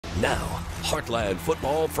Now, Heartland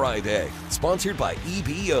Football Friday, sponsored by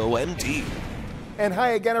EBOMD. And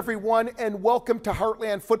hi again, everyone, and welcome to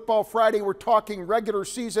Heartland Football Friday. We're talking regular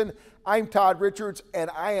season. I'm Todd Richards,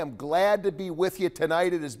 and I am glad to be with you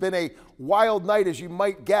tonight. It has been a wild night, as you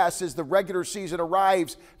might guess, as the regular season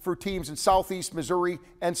arrives for teams in Southeast Missouri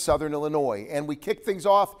and Southern Illinois. And we kick things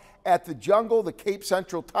off at the Jungle, the Cape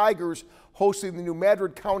Central Tigers hosting the New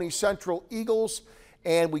Madrid County Central Eagles.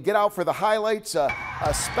 And we get out for the highlights, a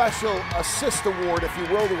special assist award, if you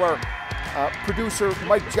will, to our producer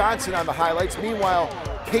Mike Johnson on the highlights. Meanwhile,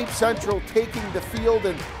 Cape Central taking the field,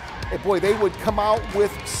 and boy, they would come out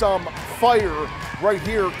with some fire right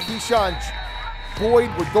here. Keyshawn Boyd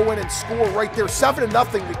would go in and score right there.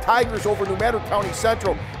 7-0, the Tigers over New Madrid County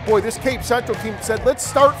Central. Boy, this Cape Central team said, let's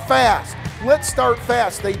start fast. Let's start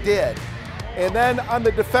fast. They did. And then on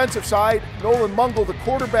the defensive side, Nolan Mungle, the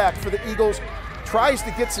quarterback for the Eagles, tries to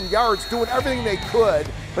get some yards, doing everything they could,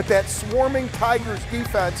 but that swarming Tigers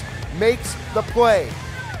defense makes the play.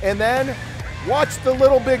 And then watch the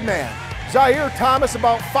little big man. Zaire Thomas,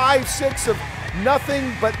 about 5'6", of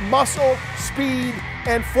nothing but muscle, speed,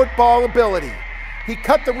 and football ability. He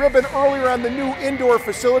cut the ribbon earlier on the new indoor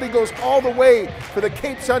facility, goes all the way for the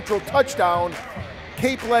Cape Central touchdown.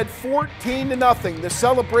 Cape led 14-0. The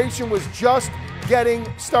celebration was just getting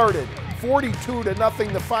started.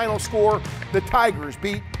 42-0 the final score. The Tigers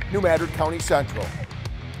beat New Madrid County Central.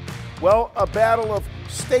 Well, a battle of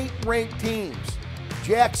state-ranked teams.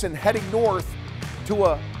 Jackson heading north to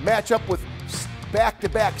a matchup with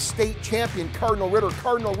back-to-back state champion Cardinal Ritter.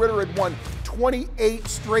 Cardinal Ritter had won 28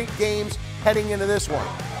 straight games heading into this one.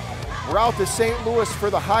 We're out to St. Louis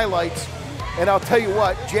for the highlights, and I'll tell you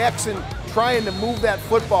what, Jackson trying to move that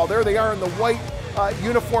football. There they are in the white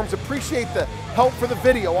uniforms. Appreciate the help for the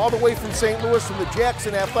video all the way from St. Louis from the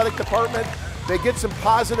Jackson Athletic Department. They get some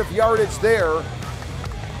positive yardage there.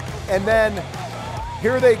 And then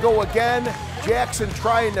here they go again. Jackson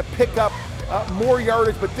trying to pick up more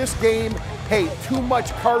yardage, but this game, hey, too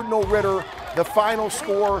much Cardinal Ritter. The final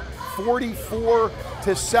score,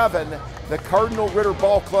 44-7. The Cardinal Ritter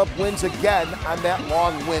Ball Club wins again on that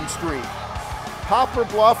long win streak. Poplar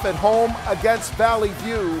Bluff at home against Valley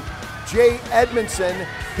View. Jay Edmondson,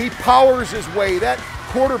 he powers his way. That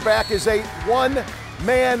quarterback is a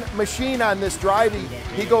one-man machine on this drive.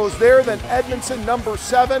 He goes there, then Edmondson, number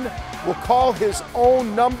 7, will call his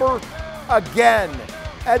own number again.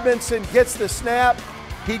 Edmondson gets the snap.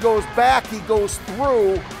 He goes back, he goes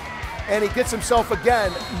through, and he gets himself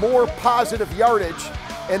again more positive yardage.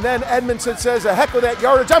 And then Edmondson says, a heck with that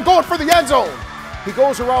yardage, I'm going for the end zone. He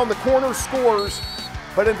goes around the corner, scores,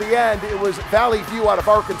 but in the end, it was Valley View out of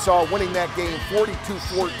Arkansas winning that game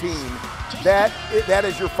 42-14. That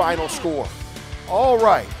is your final score. All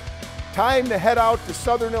right, time to head out to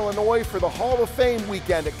Southern Illinois for the Hall of Fame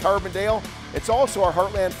weekend at Carbondale. It's also our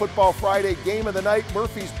Heartland Football Friday game of the night,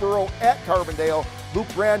 Murfreesboro at Carbondale.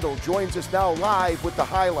 Luke Randall joins us now live with the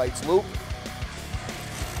highlights. Luke?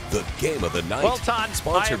 The game of the night, well, Todd,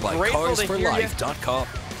 sponsored by CarsForLife.com.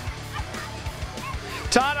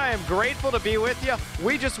 Todd, I am grateful to be with you.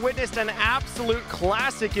 We just witnessed an absolute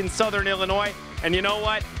classic in Southern Illinois. And you know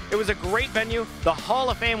what? It was a great venue. The Hall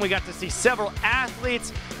of Fame, we got to see several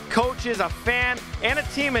athletes, coaches, a fan, and a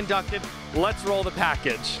team inducted. Let's roll the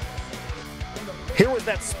package. Here was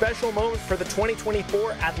that special moment for the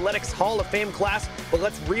 2024 Athletics Hall of Fame class, but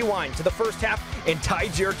let's rewind to the first half and Ty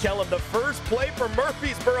Jerkella, the first play for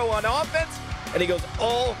Murfreesboro on offense, and he goes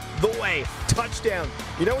all the way. Touchdown.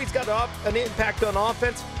 You know he's got an impact on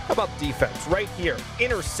offense? How about defense? Right here.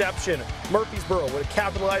 Interception. Murfreesboro would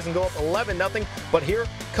capitalize and go up 11-0, but here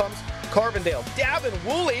comes Carbondale. Davin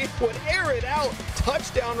Woolley would air it out.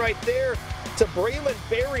 Touchdown right there to Braylon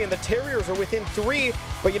Berry, and the Terriers are within 3.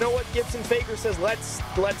 But you know what? Gibson Faker says, let's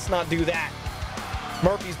not do that.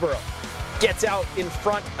 Murfreesboro gets out in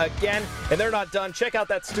front again, and they're not done. Check out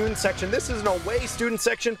that student section. This is an away student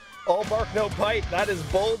section. All bark, no bite. That is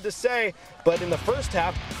bold to say, but in the first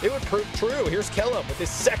half, it would prove true. Here's Kellum with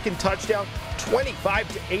his second touchdown,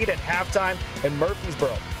 25-8 at halftime, and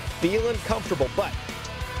Murfreesboro feeling comfortable. But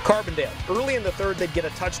Carbondale, early in the third, they'd get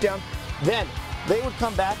a touchdown. Then they would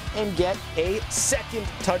come back and get a second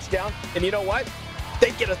touchdown. And you know what?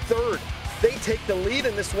 They get a third. They take the lead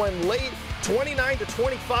in this one late,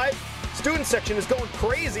 29-25. Student section is going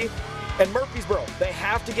crazy. And Murfreesboro, they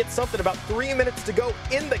have to get something. About 3 minutes to go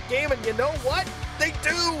in the game, and you know what? They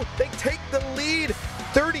do. They take the lead,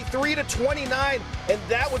 33-29, and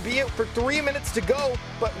that would be it for 3 minutes to go.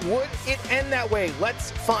 But would it end that way?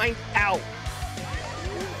 Let's find out.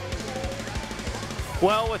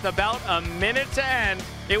 Well, with about a minute to end,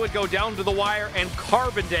 it would go down to the wire, and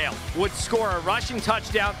Carbondale would score a rushing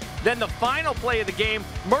touchdown. Then the final play of the game,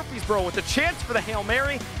 Murfreesboro with a chance for the Hail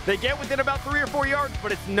Mary. They get within about 3 or 4 yards,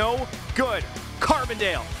 but it's no good.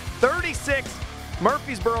 Carbondale, 36,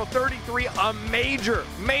 Murfreesboro 33, a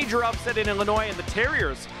major upset in Illinois, and the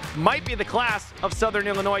Terriers might be the class of Southern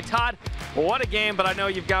Illinois. Todd, what a game, but I know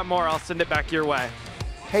you've got more. I'll send it back your way.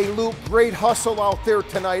 Hey, Luke, great hustle out there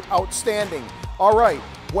tonight. Outstanding. All right,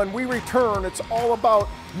 when we return, it's all about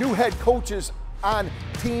new head coaches on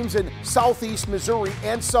teams in Southeast Missouri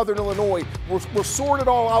and Southern Illinois. We'll sort it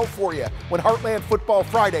all out for you when Heartland Football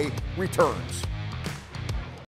Friday returns.